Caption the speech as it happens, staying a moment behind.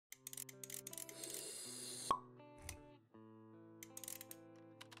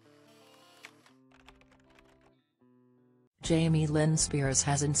Lynn Spears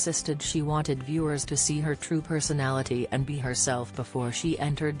has insisted she wanted viewers to see her true personality and be herself before she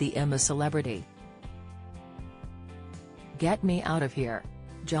entered the I'm A Celebrity. "Get me out of here.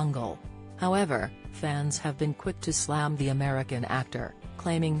 Jungle." However, fans have been quick to slam the American actor,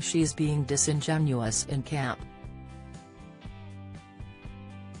 claiming she's being disingenuous in camp.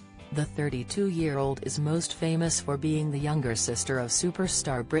 The 32-year-old is most famous for being the younger sister of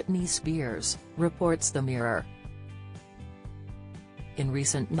superstar Britney Spears, reports The Mirror. In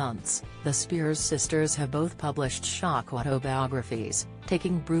recent months, the Spears sisters have both published shock autobiographies,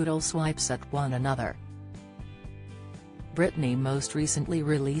 taking brutal swipes at one another. Britney most recently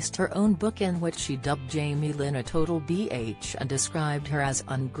released her own book in which she dubbed Lynn a total BH and described her as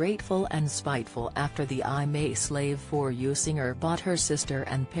ungrateful and spiteful after the I'm A Slave for You singer bought her sister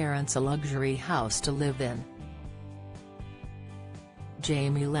and parents a luxury house to live in.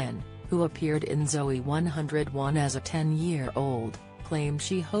 Lynn, who appeared in Zoey 101 as a 10-year-old, claimed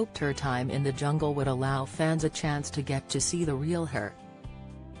she hoped her time in the jungle would allow fans a chance to get to see the real her.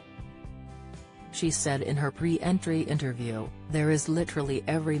 She said in her pre-entry interview, "There is literally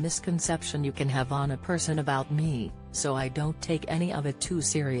every misconception you can have on a person about me, so I don't take any of it too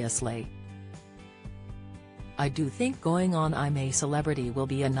seriously. I do think going on I'm A Celebrity will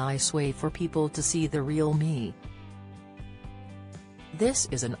be a nice way for people to see the real me. This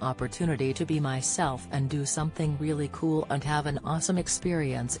is an opportunity to be myself and do something really cool and have an awesome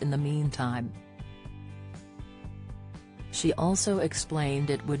experience in the meantime." She also explained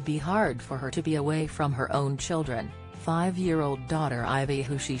it would be hard for her to be away from her own children, 5-year-old daughter Ivy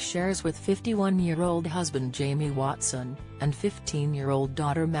who she shares with 51-year-old husband Jamie Watson, and 15-year-old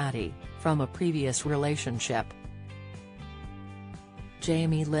daughter Maddie, from a previous relationship.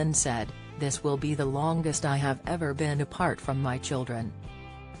 Lynn said, "This will be the longest I have ever been apart from my children.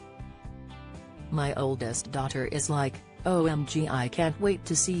 My oldest daughter is like, OMG, I can't wait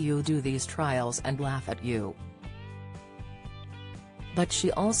to see you do these trials and laugh at you." But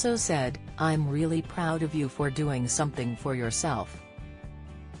she also said, "I'm really proud of you for doing something for yourself.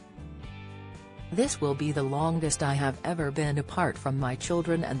 This will be the longest I have ever been apart from my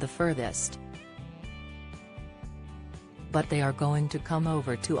children and the furthest. But they are going to come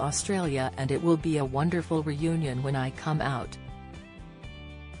over to Australia and it will be a wonderful reunion when I come out."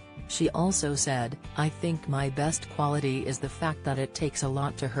 She also said, "I think my best quality is the fact that it takes a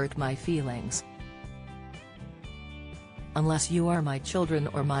lot to hurt my feelings. Unless you are my children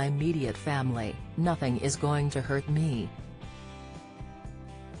or my immediate family, nothing is going to hurt me.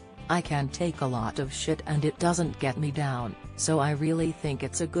 I can take a lot of shit and it doesn't get me down, so I really think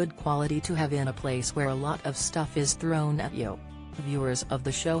it's a good quality to have in a place where a lot of stuff is thrown at you." Viewers of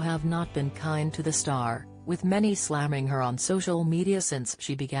the show have not been kind to the star, with many slamming her on social media since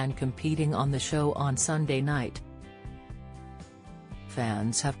she began competing on the show on Sunday night.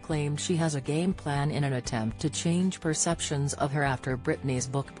 Fans have claimed she has a game plan in an attempt to change perceptions of her after Britney's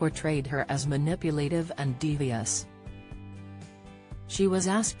book portrayed her as manipulative and devious. She was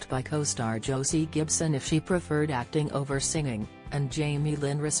asked by co-star Josie Gibson if she preferred acting over singing, and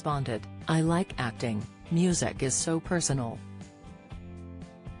Lynn responded, "I like acting, music is so personal.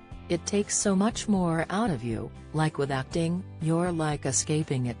 It takes so much more out of you, like with acting, you're like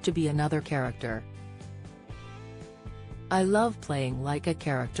escaping it to be another character. I love playing like a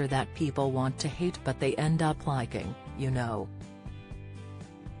character that people want to hate but they end up liking, you know."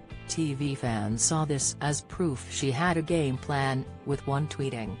 TV fans saw this as proof she had a game plan, with one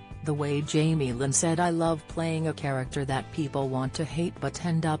tweeting, "The way Lynn said I love playing a character that people want to hate but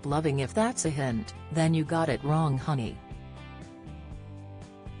end up loving. If that's a hint, then you got it wrong, honey."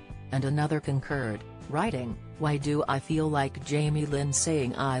 And another concurred, writing, "Why do I feel like Lynn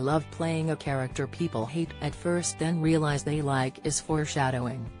saying I love playing a character people hate at first then realize they like is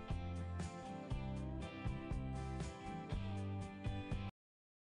foreshadowing."